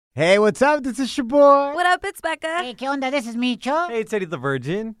Hey, what's up? This is your boy. What up? It's Becca. Hey, ¿qué onda? This is Micho. Hey, it's Eddie the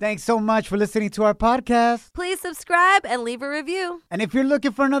Virgin. Thanks so much for listening to our podcast. Please subscribe and leave a review. And if you're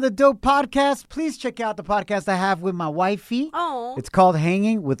looking for another dope podcast, please check out the podcast I have with my wifey. Oh. It's called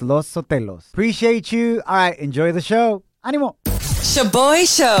Hanging with Los Sotelos. Appreciate you. All right, enjoy the show. Ánimo. Shaboy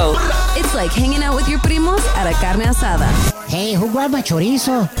Show. It's like hanging out with your primos at a carne asada. Hey, who grabbed my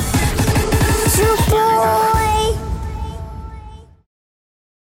chorizo? Shaboy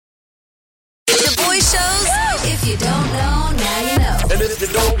shows. If you don't know, now you know. And if you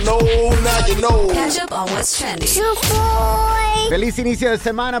don't know, now you know. Catch up on what's trending. Feliz inicio de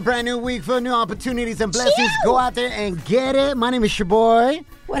semana. Brand new week full of new opportunities and blessings. Go out there and get it. My name is your boy.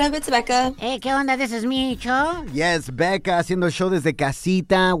 What up? It's Becca. Hey, ¿qué onda? This is Micho. Yes, Becca, haciendo el show desde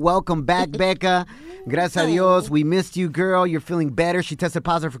casita. Welcome back, Becca. Gracias a Dios. We missed you, girl. You're feeling better. She tested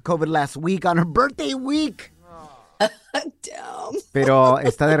positive for COVID last week on her birthday week. Damn. Pero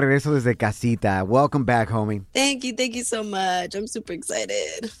está de regreso desde casita. Welcome back, homie. Thank you so much. I'm super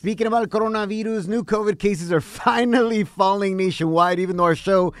excited. Speaking about coronavirus, new COVID cases are finally falling nationwide, even though our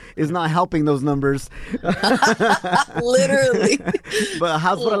show is not helping those numbers. Literally. But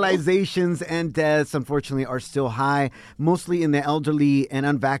hospitalizations and deaths, unfortunately, are still high, mostly in the elderly and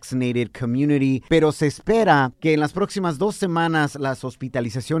unvaccinated community. Pero se espera que en las próximas 2 semanas las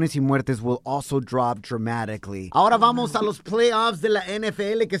hospitalizaciones y muertes will also drop dramatically. Ahora vamos a los playoffs de la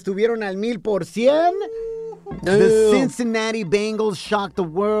NFL que estuvieron al 1000%. The Cincinnati Bengals shocked the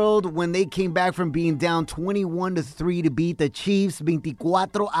world when they came back from being down 21-3 to beat the Chiefs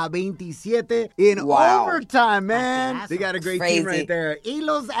 24-27 in overtime, man. They got a great team right there. Y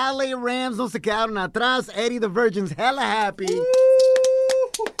los LA Rams no se quedaron atrás. Eddie the Virgin's hella happy.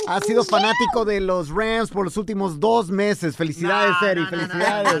 Ha sido fanático de los Rams por los últimos 2 meses. Felicidades, Eddie.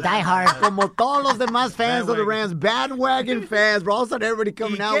 Felicidades. Die hard. Como todos los demás fans of the Rams. Bandwagon fans. Bro, all of a sudden everybody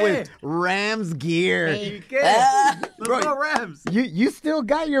coming out with Rams gear. Let's go Rams. You still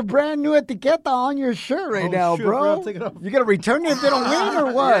got your brand new etiqueta on your shirt right now, shoot, bro. I'll take it off. You gotta return it if they don't win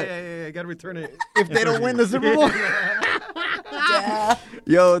or what? Yeah, I gotta return it. If they don't win the Super Bowl?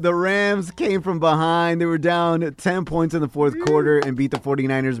 Yo, the Rams came from behind. They were down 10 points in the fourth quarter and beat the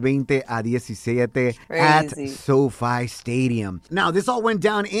 49ers 20-17 at SoFi Stadium. Now, this all went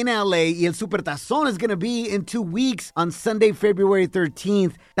down in LA y el Supertazón is going to be in 2 weeks on Sunday, February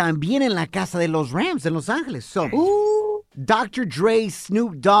 13th, también en la casa de los Rams in Los Angeles. So, Dr. Dre,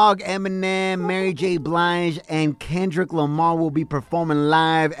 Snoop Dogg, Eminem, Mary J. Blige, and Kendrick Lamar will be performing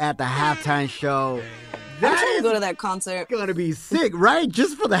live at the halftime show. I'm trying to go to that concert. Gonna be sick, right?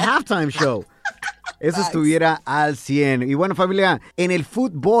 Just for the halftime show. Eso estuviera al 100. Y bueno, familia, en el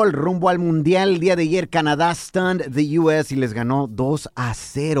fútbol rumbo al Mundial el día de ayer, Canadá stunned the US y les ganó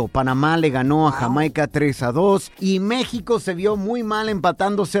 2-0. Panamá le ganó a Jamaica 3-2. Y México se vio muy mal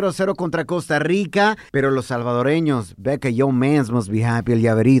empatando 0-0 contra Costa Rica. Pero los salvadoreños, Becca, yo mans must be happy, el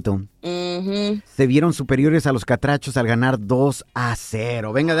llaverito. Se vieron superiores a los catrachos al ganar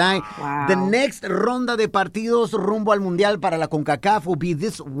 2-0. Venga, Dai. Wow. The next ronda de partidos rumbo al Mundial para la CONCACAF will be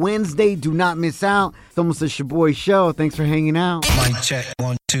this Wednesday. Do not miss out. Somos the Shaboy Show. Thanks for hanging out. Mic check.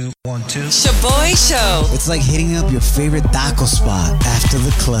 1, 2, 1, 2. Shaboy Show. It's like hitting up your favorite taco spot after the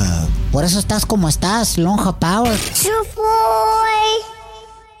club. Por eso estás como estás, Lonja Power.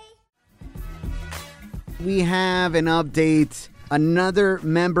 We have an update. Another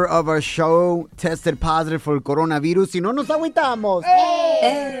member of our show tested positive for coronavirus. Y no nos agüitamos.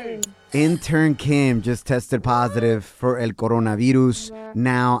 Hey. Intern Kim just tested positive for el coronavirus.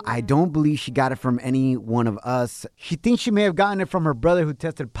 Now, I don't believe she got it from any one of us. She thinks she may have gotten it from her brother who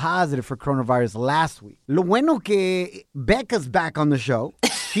tested positive for coronavirus last week. Lo bueno que Becca's back on the show.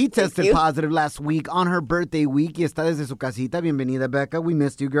 She tested positive last week on her birthday week y está desde su casita. Bienvenida, Becca. We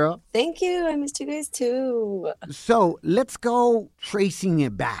missed you, girl. Thank you. I missed you guys too. So, let's go tracing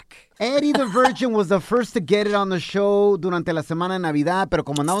it back. Eddie the Virgin was the first to get it on the show durante la semana de Navidad, pero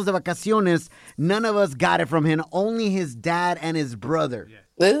como andamos de vacaciones, none of us got it from him, only his dad and his brother.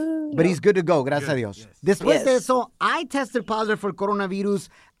 Ooh. But he's good to go, gracias a Dios. Yes. Después de eso, I tested positive for coronavirus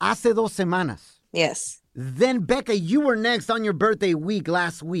hace 2 semanas. Yes. Then, Becca, you were next on your birthday week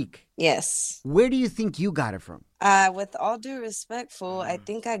last week. Yes. Where do you think you got it from? With all due respect, fool, I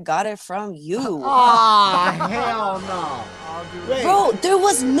think I got it from you. Oh, hell no. Wait. Bro, there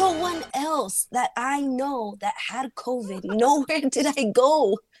was no one else that I know that had COVID. Nowhere did I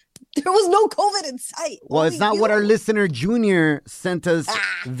go. There was no COVID in sight. Well, it's not Only what you. our listener Junior sent us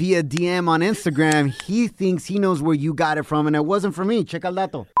via DM on Instagram. He thinks he knows where you got it from, and it wasn't from me. Check el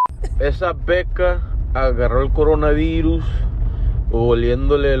dato. Esa Becca agarró el coronavirus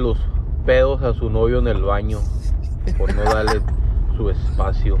oliéndole los pedos a su novio en el baño por no darle su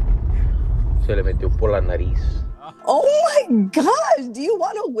espacio. Se le metió por la nariz. Oh my gosh, do you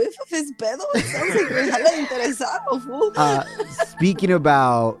want a whiff of his pedo? It sounds like you're hella interesado, fool. Speaking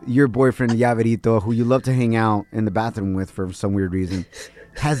about your boyfriend, Llaverito, who you love to hang out in the bathroom with for some weird reason,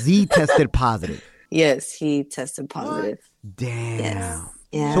 has he tested positive? Yes, he tested positive. Damn. Yes.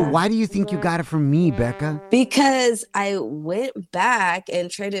 Yeah. So why do you think you got it from me, Becca? Because I went back and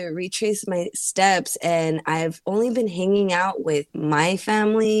tried to retrace my steps, and I've only been hanging out with my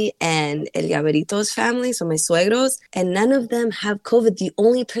family and El Llaverito's family, so my suegros, and none of them have COVID. The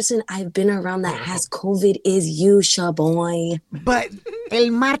only person I've been around that has COVID is you, Shaboy. But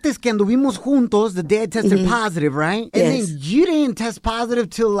el martes que anduvimos juntos, the day I tested positive, right? And Yes. then you didn't test positive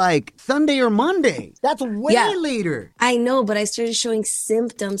till like Sunday or Monday. That's way later. I know, but I started showing symptoms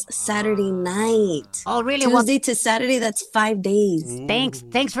Saturday night. Oh, really? Tuesday to Saturday, that's 5 days.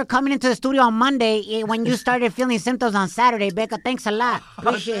 Thanks for coming into the studio on Monday when you started feeling symptoms on Saturday, Becca. Thanks a lot.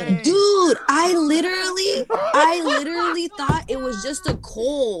 Appreciate it. Dude, I literally thought it was just a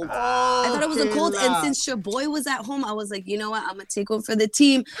cold. I thought it was a cold, and since your boy was at home, I was like, you know what? I'm gonna take one for the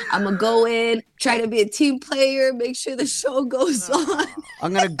team. I'm gonna go in, try to be a team player, make sure the show goes on.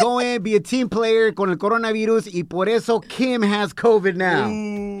 I'm going to go in, be a team player con el coronavirus, y por eso Kim has COVID now.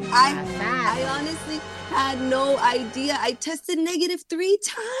 I honestly had no idea. I tested negative 3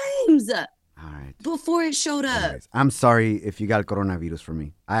 times All right. before it showed up. Guys, I'm sorry if you got coronavirus from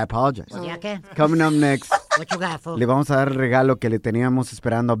me. I apologize. ¿Ya qué? Coming up next, What you got, fool? le vamos a dar el regalo que le teníamos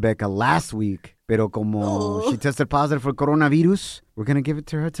esperando a Becca last week, pero como she tested positive for coronavirus, we're going to give it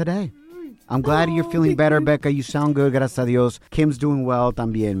to her today. I'm glad you're feeling better, Becca. You sound good, gracias a Dios. Kim's doing well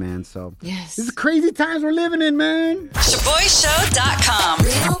también, man. So, Yes. this is crazy times we're living in, man. ShaboyShow.com.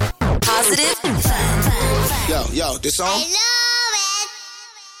 Real, positive, fun. Yo, this song?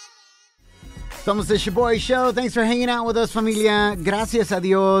 Somos the Shaboy Show. Thanks for hanging out with us, familia. Gracias a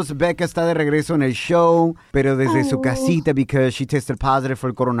Dios, Becca está de regreso en el show, pero desde su casita because she tested positive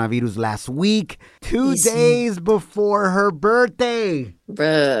for coronavirus last week, 2 days before her birthday.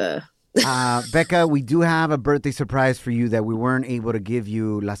 Bruh. Becca, we do have a birthday surprise for you that we weren't able to give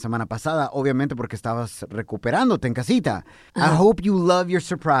you la semana pasada, obviamente porque estabas recuperándote en casita. I hope you love your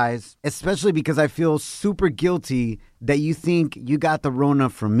surprise, especially because I feel super guilty that you think you got the Rona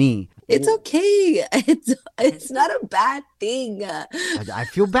from me. It's okay. It's not a bad thing. I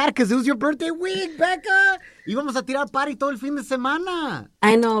feel bad because it was your birthday week, Becca. Íbamos a tirar party todo el fin de semana.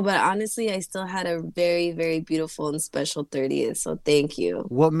 I know, but honestly, I still had a very, very beautiful and special 30th. So thank you.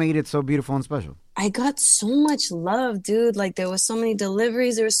 What made it so beautiful and special? I got so much love, dude. Like, there was so many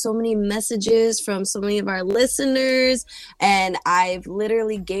deliveries. There were so many messages from so many of our listeners. And I've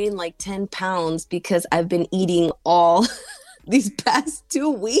literally gained like 10 pounds because I've been eating all these past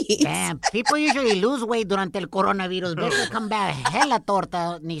 2 weeks. Damn, people usually lose weight durante el coronavirus. Becca come back hella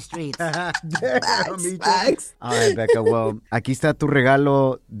torta in these streets. Facts. All right, Becca. Well, aquí está tu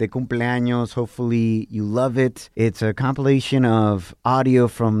regalo de cumpleaños. Hopefully you love it. It's a compilation of audio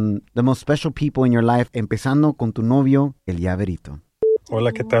from the most special people in your life, empezando con tu novio, el Llaverito.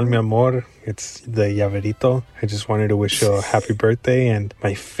 Hola, ¿qué tal, mi amor? It's the Llaverito. I just wanted to wish you a happy birthday. And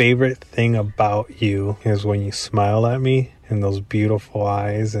my favorite thing about you is when you smile at me and those beautiful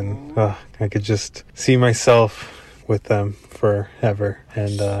eyes. And I could just see myself with them forever.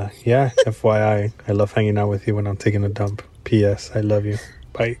 And yeah, FYI, I love hanging out with you when I'm taking a dump. P.S. I love you.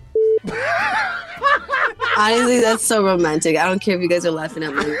 Bye. Honestly, that's so romantic. I don't care if you guys are laughing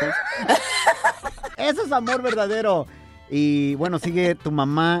at me. Eso es amor verdadero. Y bueno, sigue tu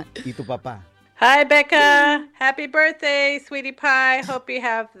mamá y tu papá. Hi, Becca. Happy birthday, sweetie pie. Hope you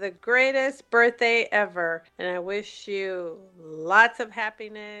have the greatest birthday ever. And I wish you lots of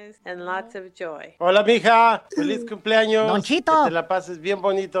happiness and lots of joy. Hola, mija. Feliz cumpleaños. Don Chito. Que te la pases bien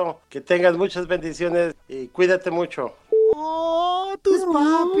bonito. Que tengas muchas bendiciones y cuídate mucho. Oh, tus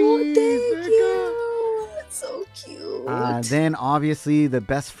papis. Thank you. It's so cute. Then, obviously, the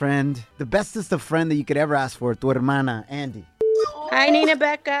best friend, the bestest of friend that you could ever ask for, tu hermana, Andy. Hi, Nina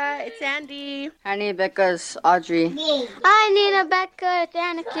Becca. It's Andy. Hi, Nina Becca. It's Audrey. Hi, Nina Becca. It's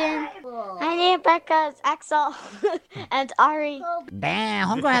Anakin. Hi, Nina Becca. It's Axel. And Ari. Damn,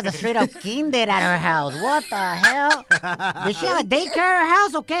 homegirl has a straight up kinder at her house. What the hell? Does she have a daycare at her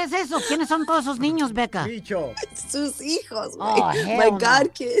house o qué es eso? ¿Quiénes son todos esos niños, Becca? It's sus hijos. Oh, hell my no.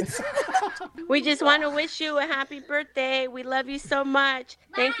 God, kids. We just want to wish you a happy birthday. We love you so much.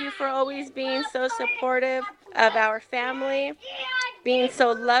 Thank you for always being so supportive of our family, being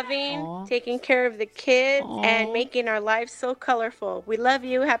so loving, taking care of the kids, and making our lives so colorful. We love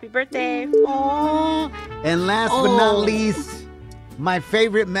you. Happy birthday. And last but not least, my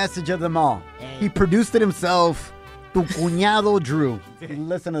favorite message of them all. He produced it himself. tu cuñado Drew.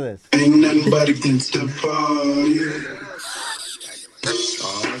 Listen to this. Ain't nothing but against the party.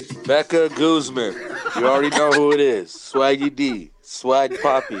 Becca Guzman. You already know who it is. Swaggy D. Swag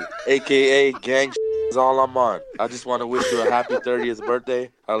Poppy. A.K.A. Gang is all I'm on. I just want to wish you a happy 30th birthday.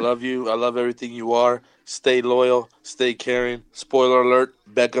 I love you. I love everything you are. Stay loyal. Stay caring. Spoiler alert,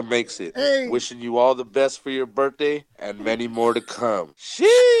 Becca makes it. Hey. Wishing you all the best for your birthday and many more to come.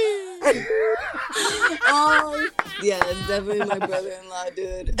 Oh, yeah, it's definitely my brother-in-law,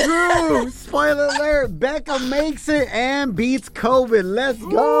 dude. Drew, spoiler alert, Becca makes it and beats COVID. Let's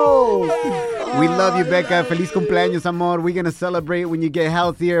go. We love you, Becca. Feliz cumpleaños, amor. We're going to celebrate when you get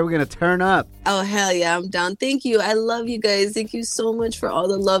healthier. We're going to turn up. Oh, hell yeah, I'm down. Thank you. I love you guys. Thank you so much for all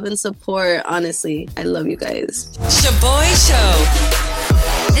the love and support. Honestly, I love you guys. Shaboy Show.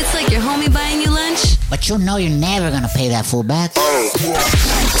 It's like your homie buying you lunch. But you know you're never gonna pay that fool back.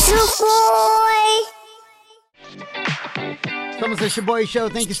 Somos el Shaboy Show.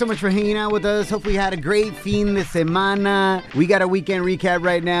 Thank you so much for hanging out with us. Hopefully you had a great fin de semana. We got a weekend recap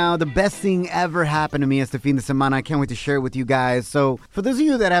right now. The best thing ever happened to me este fin de semana. I can't wait to share it with you guys. So for those of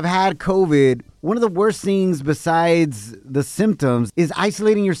you that have had COVID, one of the worst things besides the symptoms is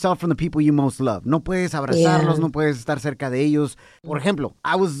isolating yourself from the people you most love. No puedes abrazarlos, no puedes estar cerca de ellos. Por ejemplo,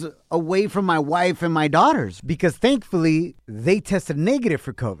 I was away from my wife and my daughters because thankfully they tested negative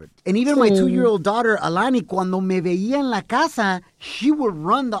for COVID. And even my 2-year-old daughter, Alani, cuando me veía en la casa, she would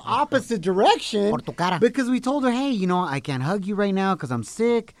run the opposite direction. Por tu cara. Because we told her, hey, you know, I can't hug you right now because I'm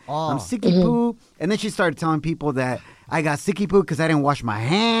sick. I'm sicky poo. And then she started telling people that I got sicky poo because I didn't wash my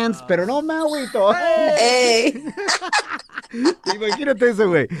hands. Pero no me agüito. Hey. Imagínate ese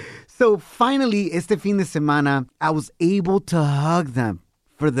güey. So finally, este fin de semana, I was able to hug them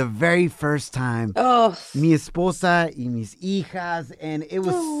for the very first time. Oh. Mi esposa y mis hijas. And it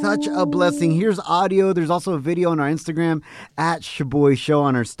was such a blessing. Here's audio. There's also a video on our Instagram at Shaboy Show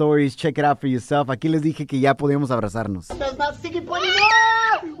on our stories. Check it out for yourself. Aquí les dije que ya podíamos abrazarnos. There's not sticky poo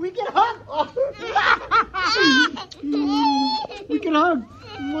anymore. We can hug. We can hug.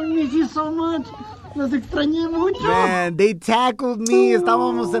 I miss you so much. Los extrañé mucho. Man, they tackled me.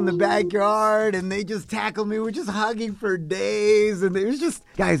 Estábamos in the backyard, and they just tackled me. We're just hugging for days. And it was just,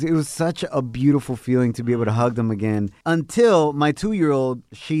 guys, it was such a beautiful feeling to be able to hug them again. Until my 2-year-old,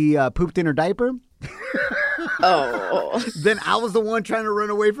 she pooped in her diaper. Oh. Then I was the one trying to run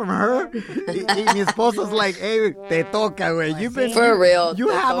away from her. Mi esposa's like, hey, te toca, güey. You've been For real. You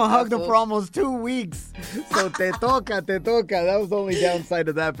haven't hugged them for almost 2 weeks. So te toca, te toca. That was the only downside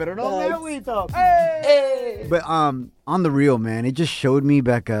of that. Pero no me agüito. Hey. But on the real, man, it just showed me,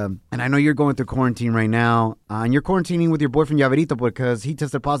 Becca, and I know you're going through quarantine right now, and you're quarantining with your boyfriend Llaverito because he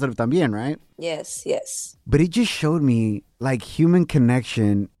tested positive también, right? Yes, yes. But it just showed me, like, human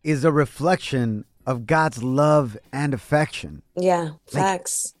connection is a reflection of God's love and affection. Yeah,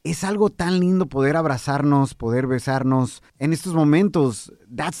 facts. Like, es algo tan lindo poder abrazarnos, poder besarnos. En estos momentos,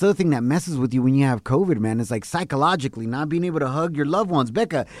 that's the thing that messes with you when you have COVID, man. It's like psychologically not being able to hug your loved ones.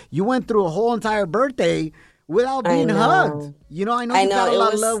 Becca, you went through a whole entire birthday without being hugged. You know, I know you got a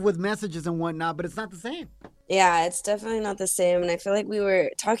lot of love with messages and whatnot, but it's not the same. Yeah, it's definitely not the same. And I feel like we were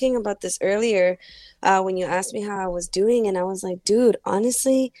talking about this earlier when you asked me how I was doing. And I was like, dude,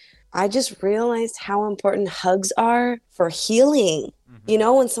 honestly, I just realized how important hugs are for healing. You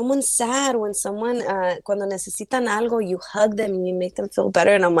know, when someone's sad, when someone, cuando necesitan algo, you hug them and you make them feel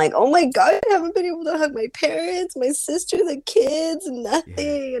better. And I'm like, oh my God, I haven't been able to hug my parents, my sister, the kids,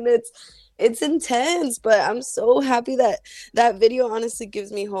 nothing. Yeah. And it's intense, but I'm so happy that that video honestly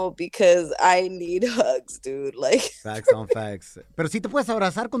gives me hope because I need hugs, dude. Like facts on facts. Pero sí te puedes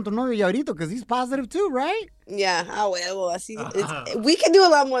abrazar con tu novio Llaverito because he's positive too, right? Yeah, huevo. Así, we can do a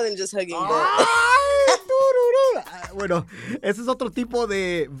lot more than just hugging. Bueno, ese es otro tipo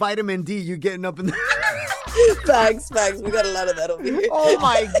de vitamin D you getting up in the... Facts. We got a lot of that over here. Oh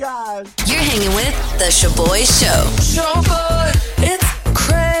my God. You're hanging with the Shaboy Show. Shaboy, it's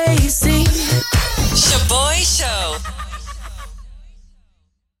crazy. Shaboy Show.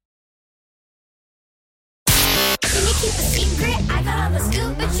 Can you keep a secret? I got all the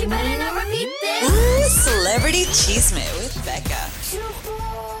scoop, but you better not repeat this. Ooh, Celebrity Cheesemate with Becca.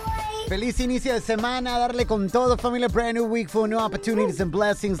 Feliz inicio de semana, darle con todo, familia. Brand new week full of new opportunities and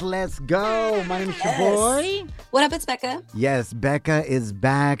blessings. Let's go. My name is Shaboy. What up, it's Becca. Yes, Becca is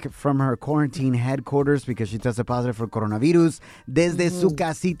back from her quarantine headquarters because she tested positive for coronavirus. Desde su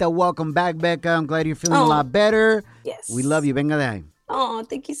casita. Welcome back, Becca. I'm glad you're feeling a lot better. Yes. We love you. Venga de ahí. Oh,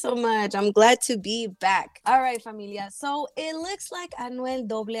 thank you so much. I'm glad to be back. All right, familia. So it looks like Anuel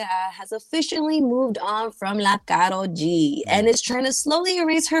AA has officially moved on from La Karol G and is trying to slowly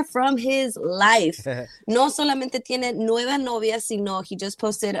erase her from his life. No solamente tiene nueva novia, sino he just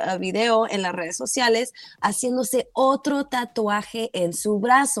posted a video en las redes sociales haciéndose otro tatuaje en su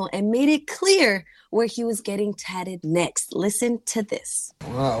brazo and made it clear where he was getting tatted next. Listen to this.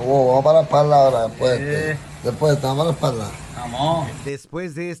 Vamos para la espalda ahora, después estamos a la espalda.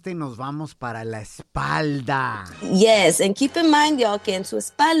 Después de este nos vamos para la espalda. Yes, and keep in mind, y'all, que en su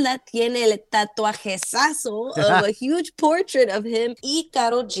espalda tiene el tatuajezazo of a huge portrait of him y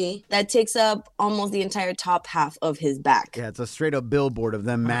Karol G that takes up almost the entire top half of his back. Yeah, it's a straight up billboard of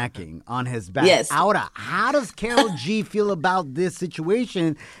them macking on his back. Yes. Ahora, how does Karol G feel about this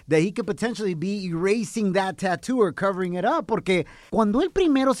situation that he could potentially be erasing that tattoo or covering it up? Porque cuando él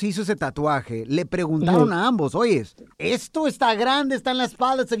primero se hizo ese tatuaje, le preguntaron a ambos, oye, esto está grande, está en la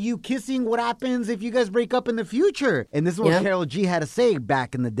espalda of you kissing, what happens if you guys break up in the future? And this is what Karol G had to say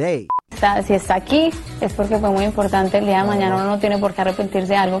back in the day. Si está aquí es porque fue muy importante el día de mañana. Uno no tiene por qué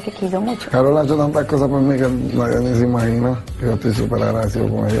arrepentirse de algo que quiso mucho. Karol ha hecho tantas cosas por mí que nadie ni se imagina. Yo estoy súper agradecido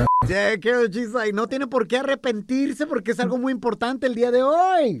con ella. Yeah, Karol G's like, no tiene por qué arrepentirse porque es algo muy importante el día de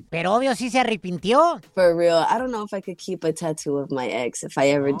hoy. Pero obvio sí se arrepintió. For real, I don't know if I could keep a tattoo of my ex if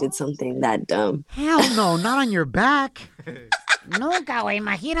I ever did something that dumb. Hell no, not on your back. Nunca, güey.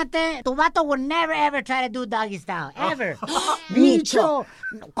 Imagínate, tu vato would never ever try to do doggy style. Ever. Bicho.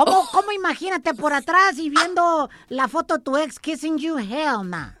 ¿Cómo imagínate por atrás y viendo la foto de tu ex kissing you? Hell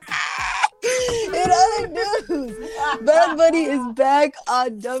nah. In other news, Bad Bunny is back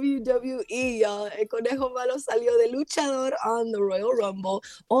on WWE, y'all. El Conejo Malo salió de luchador on the Royal Rumble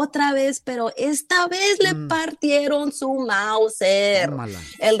otra vez, pero esta vez le partieron su Mauser.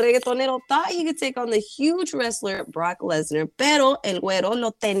 El reggaetonero thought he could take on the huge wrestler Brock Lesnar, pero el güero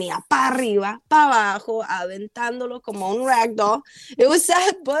lo tenía para arriba, para abajo, aventándolo como un ragdoll. It was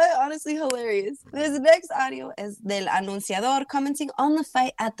sad, but honestly hilarious. This next audio is del anunciador commenting on the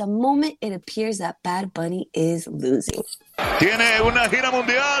fight at the moment it appears that Bad Bunny is losing. Tiene una gira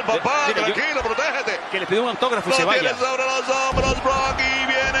mundial, papá, tranquilo, protégete. Que le pide un autógrafo y se vaya. Lo tiene sobre los hombros, Brock, y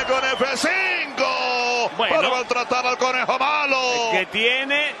viene con F5 para maltratar al Conejo Malo. Que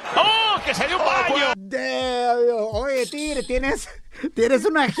tiene... ¡Oh, que se dio un baño! Damn, oye, Tigre, tienes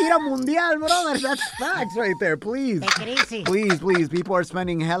una gira mundial, brother. That's facts right there. Please. Please. People are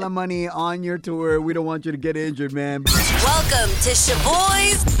spending hella money on your tour. We don't want you to get injured, man. Welcome to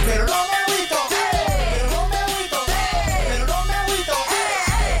Shaboy's. Pero no me agüito, pero no me agüito, pero no me agüito,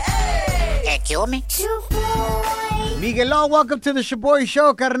 Kill me. Miguelón, welcome to the Shaboy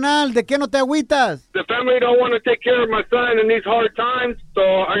Show, carnal. ¿De qué no te agüitas? The family don't want to take care of my son in these hard times, so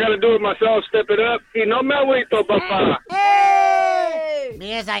I got to do it myself, step it up. Y no me agüito, papá. Hey!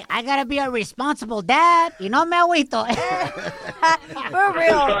 Because I gotta be a responsible dad. Y no me agüito. For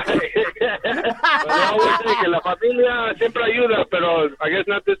real. I always say que la familia siempre ayuda, pero I guess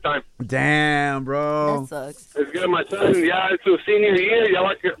not this time. Damn, bro. That sucks. Es que my son ya es su senior year, ya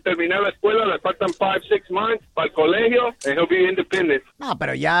va a terminar la escuela, le faltan 5-6 months para el colegio, and he'll be independent. No,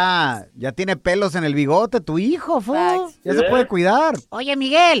 pero ya tiene pelos en el bigote tu hijo, fool. Ya se puede cuidar. Oye,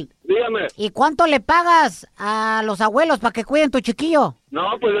 Miguel. Dígame. ¿Y cuánto le pagas a los abuelos para que cuiden tu chiquillo?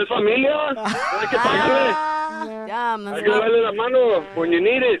 No, pues es familia. Hay que pagarle. Hay que darle la mano, when you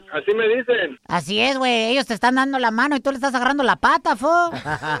need it. Así me dicen. Así es, güey. Ellos te están dando la mano y tú le estás agarrando la pata, fo.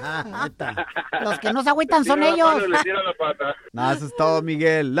 Los que no se agüitan son ellos. Le tira la pata. No, eso es todo,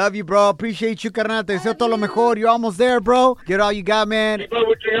 Miguel. Love you, bro. Appreciate you, carnal. Te deseo todo lo mejor. You're almost there, bro. Get all you got, man. Keep up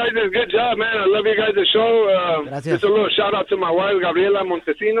with you guys. Good job, man. I love you guys' the show. Gracias. Just a little shout out to my wife, Gabriela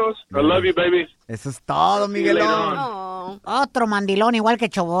Montesinos. I love you, baby. Eso es todo, Miguelón. Otro mandilón igual que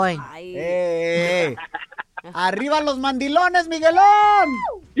Choboy. Hey. ¡Arriba los mandilones, Miguelón!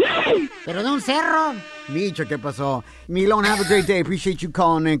 Pero de un cerro. Micho, ¿qué pasó? Miguelón, have a great day. Appreciate you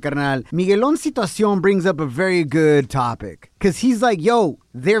calling in, carnal. Miguelón's situación brings up a very good topic. Because he's like, yo,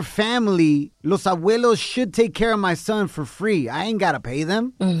 their family, los abuelos should take care of my son for free. I ain't got to pay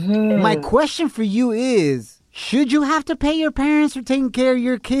them. My question for you is... Should you have to pay your parents for taking care of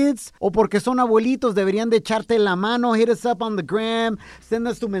your kids? O porque son abuelitos, deberían de echarte la mano. Hit us up on the gram. Send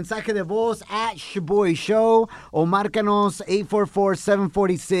us tu mensaje de voz at Shaboy Show. O márcanos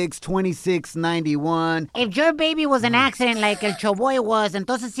 844-746-2691. If your baby was an accident like el Choboy was,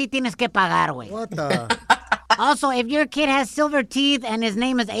 entonces sí tienes que pagar, güey. What the... Also, if your kid has silver teeth and his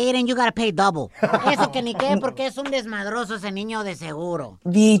name is Aiden, you gotta pay double. Eso que ni qué, porque es un desmadroso ese niño de seguro.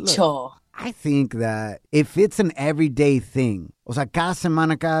 Bicho. I think that if it's an everyday thing, o sea, cada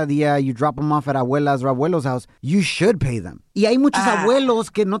semana, cada día, you drop them off at abuela's or abuelo's house, you should pay them. Y hay muchos abuelos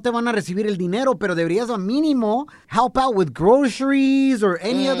que no te van a recibir el dinero, pero deberías a mínimo help out with groceries or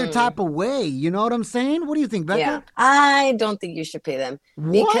any other type of way. You know what I'm saying? What do you think, Becca? Yeah, I don't think you should pay them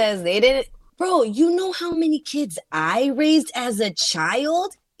because they didn't. Bro, you know how many kids I raised as a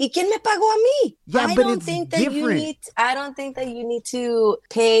child? ¿Y quién me pagó a mí? Yeah, I but don't it's think that different. I don't think that you need to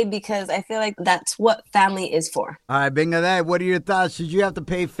pay because I feel like that's what family is for. All right, venga that. What are your thoughts? Should you have to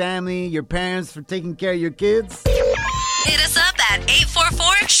pay family, your parents, for taking care of your kids? Hit us up at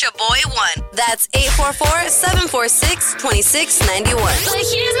 844-SHABOY1. That's 844-746-2691. But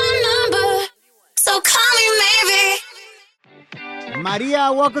here's my number, so call me maybe.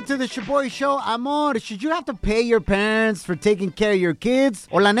 Maria, welcome to the Shaboy Show. Amor, should you have to pay your parents for taking care of your kids?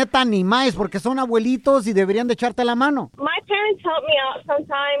 O la neta, ni más, porque son abuelitos y deberían de echarte la mano. My parents help me out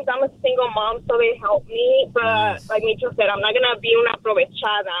sometimes. I'm a single mom, so they help me. But like Micho said, I'm not going to be una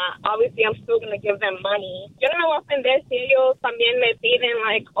aprovechada. Obviously, I'm still going to give them money. Yo no me voy a ofender si ellos también me piden,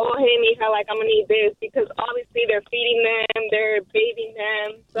 like, oh, hey, mija, like, I'm going to need this. Because obviously they're feeding them, they're bathing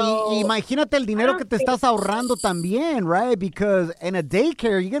them. So Y imagínate el dinero que te estás ahorrando también, right? Because in a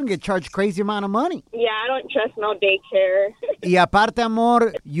daycare, you're going to get charged crazy amount of money. yeah, I don't trust no daycare. Y aparte,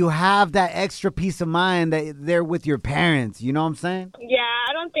 amor, you have that extra peace of mind that they're with your parents. You know what I'm saying? Yeah,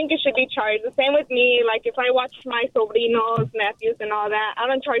 I don't think it should be charged. The same with me. Like, if I watch my sobrinos, nephews, and all that, I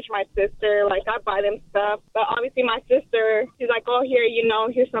don't charge my sister. Like, I buy them stuff. But obviously, my sister, she's like, oh, here, you know,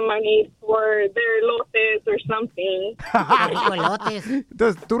 here's some money for their lotes or something.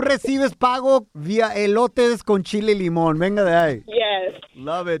 Entonces, tú recibes pago vía elotes con chile y limón. Venga de ahí. Yes.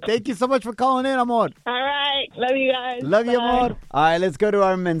 Love it. Thank you so much for calling in, amor. All right. Love you guys. Love you, Bye. amor. All right, let's go to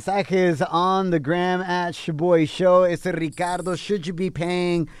our mensajes on the gram at Shaboy Show. It's Ricardo. Should you be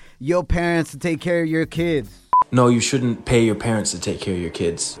paying your parents to take care of your kids? No, you shouldn't pay your parents to take care of your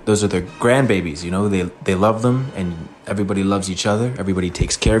kids. Those are their grandbabies, you know. They love them, and everybody loves each other. Everybody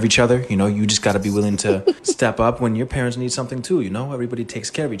takes care of each other. You know, you just got to be willing to step up when your parents need something too, you know. Everybody takes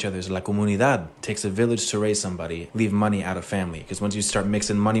care of each other. It's la comunidad. It takes a village to raise somebody. Leave money out of family. Because once you start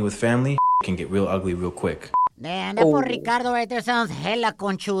mixing money with family, it can get real ugly real quick. Man, that poor Ricardo right there sounds hella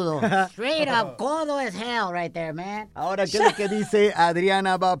conchudo. Straight up codo as hell right there, man. Ahora, ¿qué es lo que dice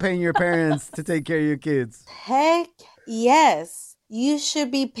Adriana about paying your parents to take care of your kids? Heck yes. You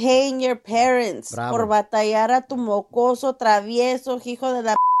should be paying your parents Bravo. por batallar a tu mocoso travieso, hijo de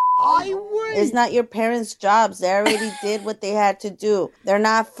la... It's not your parents' jobs. They already did what they had to do. They're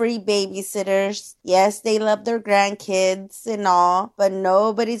not free babysitters. Yes, they love their grandkids and all, but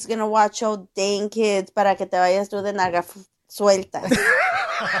nobody's gonna watch your dang kids para que te vayas tú de nalga suelta.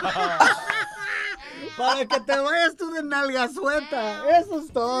 Para que te vayas tú de nalga suelta. Eso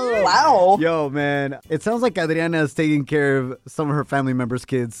es todo. Wow. Yo, man. It sounds like Adriana is taking care of some of her family members'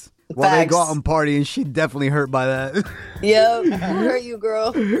 kids while they go out and party, and she definitely hurt by that. Yep, hurt you,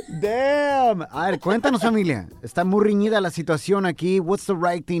 girl. Damn. A ver, cuéntanos, familia. Está muy reñida la situación aquí. What's the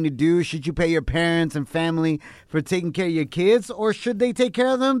right thing to do? Should you pay your parents and family for taking care of your kids, or should they take care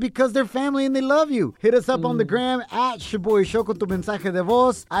of them because they're family and they love you? Hit us up on the gram at Shaboy Show con tu mensaje de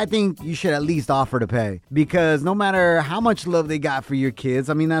voz. I think you should at least offer to pay, because no matter how much love they got for your kids,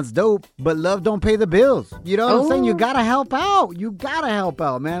 I mean, that's dope, but love don't pay the bills. You know what I'm saying? You gotta help out. You gotta help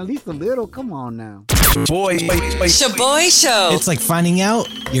out, man. At least a little. Come on now. Boy, Shaboy Show. it's like finding out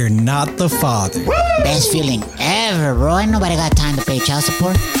you're not the father. Best feeling ever, bro. Ain't nobody got time to pay child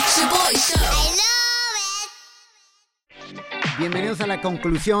support. Shaboy Show. Bienvenidos a la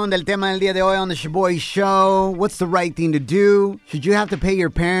conclusión del tema del día de hoy on the Shaboy Show. What's the right thing to do? Should you have to pay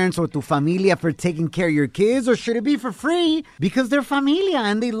your parents or tu familia for taking care of your kids, or should it be for free because they're familia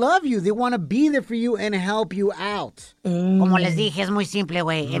and they love you? They want to be there for you and help you out. Como les dije, es muy simple,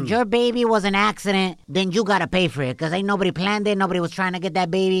 güey. If your baby was an accident, then you gotta pay for it. Because ain't nobody planned it. Nobody was trying to get that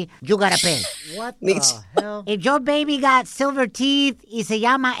baby. You gotta pay. What the hell? If your baby got silver teeth y se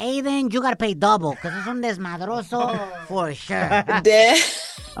llama Aiden, you gotta pay double. Because es un desmadroso for sure.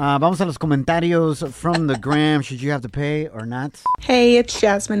 Vamos a los comentarios from the gram. Should you have to pay or not? Hey, it's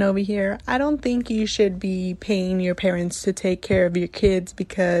Jasmine over here. I don't think you should be paying your parents to take care of your kids,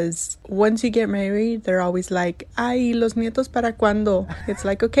 because once you get married, they're always like, ay, los nietos para cuando? It's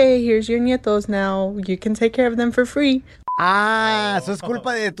like, okay, here's your nietos now. You can take care of them for free. Eso es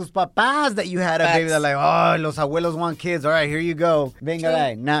culpa de tus papás that you had a baby. They're like, oh, los abuelos want kids. All right, here you go. Venga,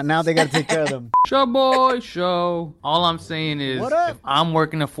 right. Now they got to take care of them. Show boy, show. All I'm saying is, if I'm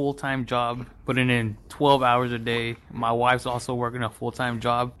working a full-time job, putting in 12 hours a day, my wife's also working a full-time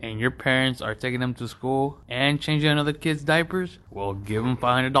job, and your parents are taking them to school and changing another kid's diapers, well, give them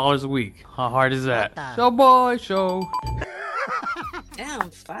 $500 a week. How hard is that? Show boy, show.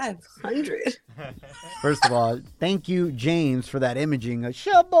 Damn, 500. First of all, thank you, James, for that imaging.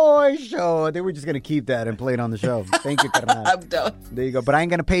 Show boy, show. I think we're just going to keep that and play it on the show. Thank you, carnal. I'm done. There you go. But I ain't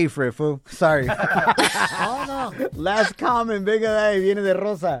going to pay for it, fool. Sorry. Last comment. Venga, viene de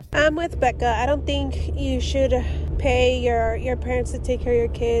Rosa. I'm with Becca. I don't think you should pay your parents to take care of your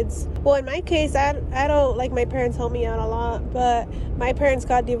kids. Well, in my case, I don't, like, my parents help me out a lot, but my parents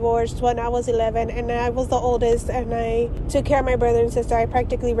got divorced when I was 11, and I was the oldest, and I took care of my brother and sister. I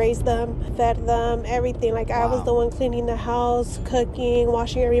practically raised them, fed them, everything. Like, I was the one cleaning the house, cooking,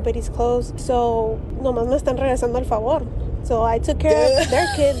 washing everybody's clothes. So, nomás me están regresando el favor. So I took care of their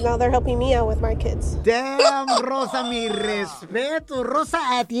kids. Now they're helping me out with my kids. Damn, Rosa, mi respeto. Rosa,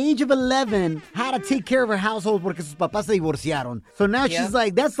 at the age of 11, had to take care of her household porque sus papás se divorciaron. So now she's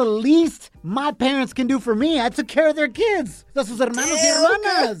like, that's the least my parents can do for me. I took care of their kids. De sus hermanos y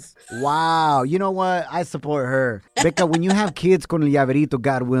hermanas. Wow. You know what? I support her. Becca, when you have kids con el llaverito,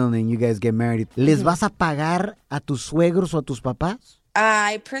 God willing, and you guys get married, ¿les vas a pagar a tus suegros o a tus papás?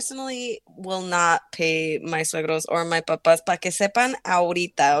 I personally will not pay my suegros or my papas para que sepan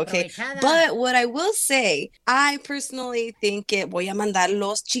ahorita, okay? But what I will say, I personally think que voy a mandar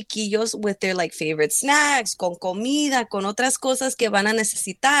los chiquillos with their like favorite snacks, con comida, con otras cosas que van a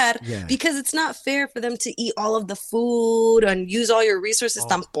necesitar, because it's not fair for them to eat all of the food and use all your resources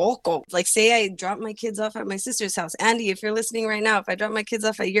tampoco. Like say I drop my kids off at my sister's house. Andy, if you're listening right now, if I drop my kids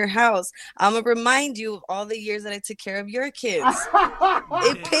off at your house, I'm going to remind you of all the years that I took care of your kids.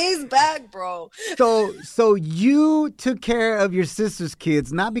 It pays back, bro. So you took care of your sister's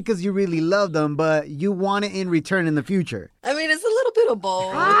kids, not because you really love them, but you want it in return in the future. I mean, it's a little bit of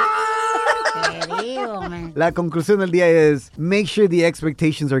both. La conclusión del día is make sure the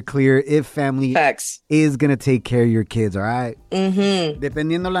expectations are clear if family is going to take care of your kids, all right?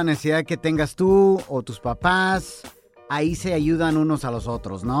 Dependiendo la necesidad que tengas tú o tus papás, ahí se ayudan unos a los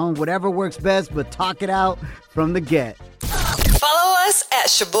otros, ¿no? Whatever works best, but talk it out from the get. Follow us at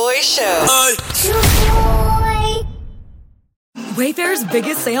Shaboy Show. Wayfair's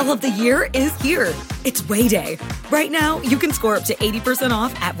biggest sale of the year is here. It's Way Day. Right now, you can score up to 80%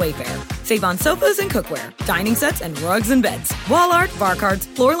 off at Wayfair. Save on sofas and cookware, dining sets and rugs and beds, wall art, bar cards,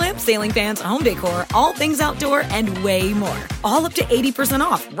 floor lamps, ceiling fans, home decor, all things outdoor, and way more. All up to 80%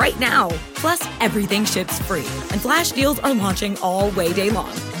 off right now. Plus, everything ships free. And flash deals are launching all Way Day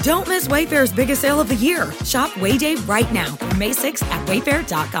long. Don't miss Wayfair's biggest sale of the year. Shop Way Day right now through May 6th at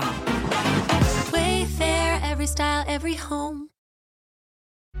wayfair.com. Wayfair, every style, every home.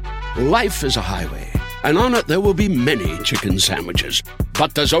 Life is a highway, and on it there will be many chicken sandwiches.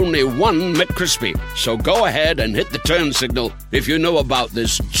 But there's only one McCrispy. So go ahead and hit the turn signal if you know about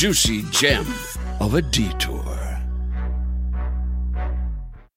this juicy gem of a detour.